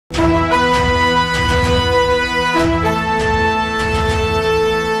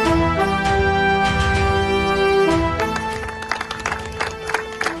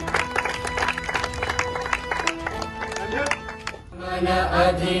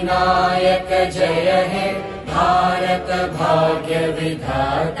अधिनायक जय हे भारत भाग्य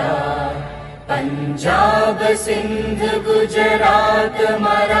विधाता। पंजाब सिंध गुजरात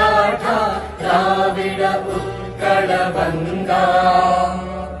मराठा द्राविड़ उत्कल बंगा।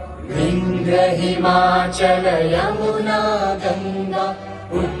 विंध्य हिमाचल यमुना गंगा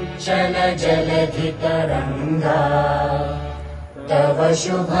उच्चल जलधि तरंगा। तव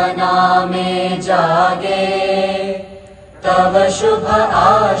शुभ नामे जागे तव शुभ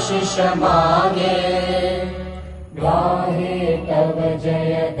आशीष मांगे। गाहे तव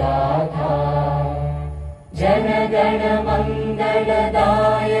जय गाथा जन गण मंगल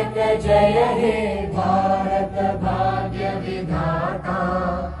दायक जय हे भारत भाग्य विधाता।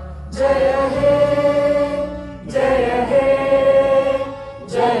 जय हे जय हे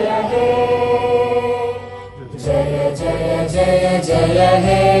जय हे जय जय जय जय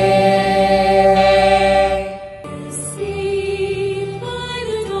हे।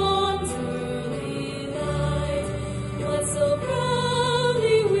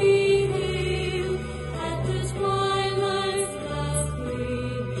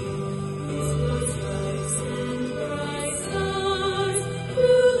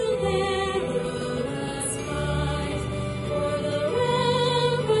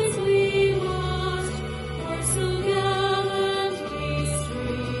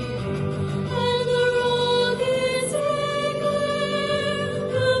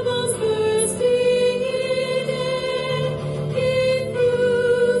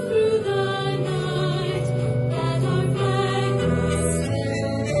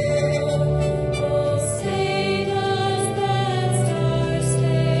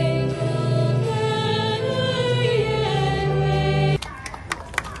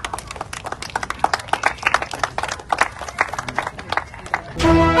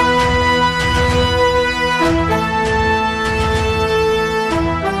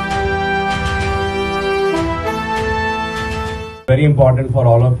 Very important for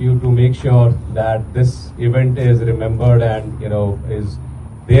all of you to make sure that this event is remembered and is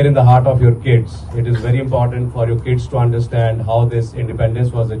there in the heart of your kids. It is very important for your kids to understand how this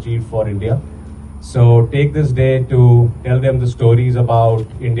independence was achieved for India. So take this day to tell them the stories about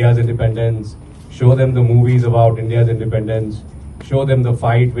India's independence, show them the movies about India's independence, show them the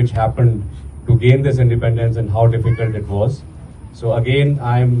fight which happened to gain this independence and how difficult it was. So again,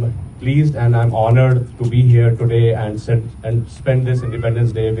 I'm pleased and I'm honored to be here today and spend this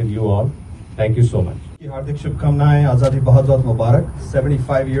Independence Day with you all. Thank you so much. हार्दिक शुभकामनाएं, आज़ादी बहुत बहुत मुबारक.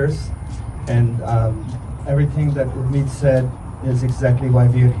 75 years, and everything that Urmeet said is exactly why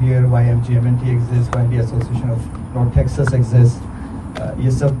we are here, why MGMNT exists, why the Association of North Texas exists.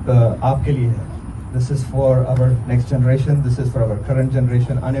 ये सब आपके लिए है. This is for our next generation. This is for our current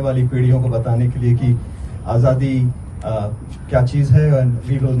generation. आने वाली पीढ़ियों को बताने के लिए कि आज़ादी क्या चीज़ है, and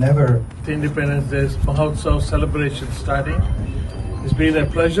we will never. Independence Day Mahotsav celebration starting. It's been a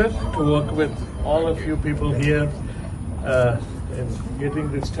pleasure to work with all of you people here in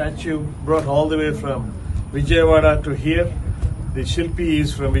getting the statue brought all the way from Vijayawada to here. The Shilpi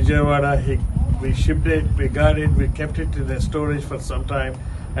is from Vijayawada. We shipped it, we got it, we kept it in the storage for some time,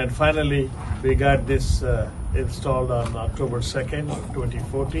 and finally we got this installed on October 2nd,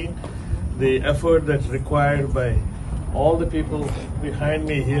 2014. The effort that's required by all the people behind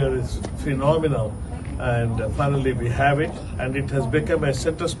me here is phenomenal, and finally we have it, and it has become a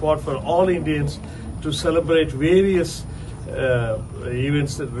center spot for all Indians to celebrate various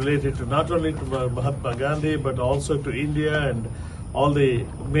events that related to not only to Mahatma Gandhi but also to India and all the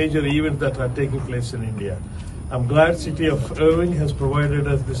major events that are taking place in India. I'm glad City of Irving has provided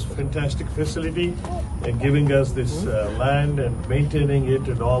us this fantastic facility and giving us this land and maintaining it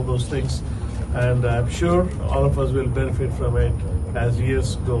and all those things. And I'm sure all of us will benefit from it as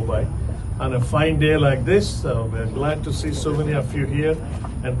years go by. On a fine day like this, we're glad to see so many of you here,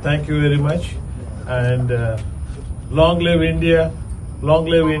 and thank you very much. And long live India, long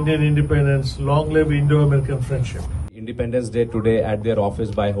live Indian independence, long live Indo-American friendship. Independence Day today at their office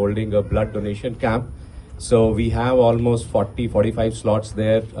by holding a blood donation camp. So we have almost 45 slots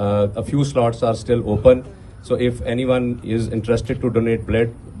there. A few slots are still open. So if anyone is interested to donate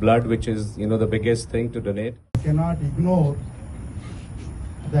blood, which is the biggest thing to donate. You cannot ignore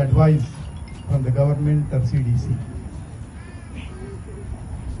the advice from the government or CDC.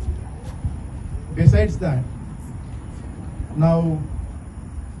 Besides that, now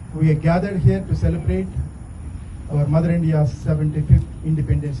we are gathered here to celebrate our Mother India's 75th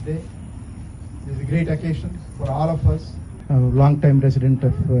Independence Day. This is a great occasion for all of us. I'm a long-time resident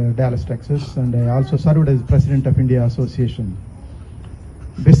of Dallas, Texas, and I also served as President of India Association.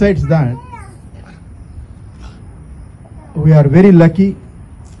 Besides that, we are very lucky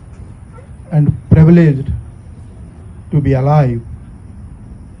and privileged to be alive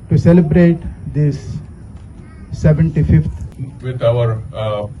to celebrate this 75th. With our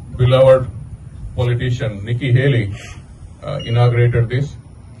beloved politician Nikki Haley inaugurated this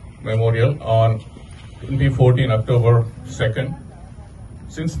memorial on 2014 October 2nd.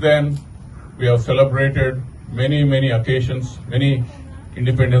 Since then, we have celebrated many occasions, many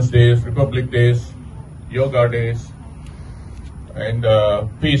Independence Days, Republic Days, Yoga Days, and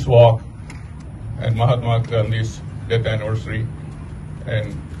Peace Walk, and Mahatma Gandhi's death anniversary.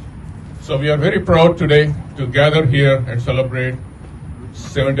 And so we are very proud today to gather here and celebrate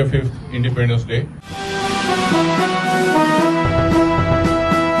 75th Independence Day.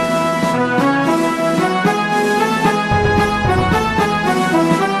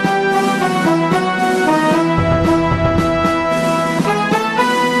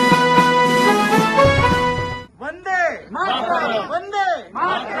 Vande Mataram! Vande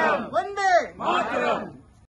Mataram!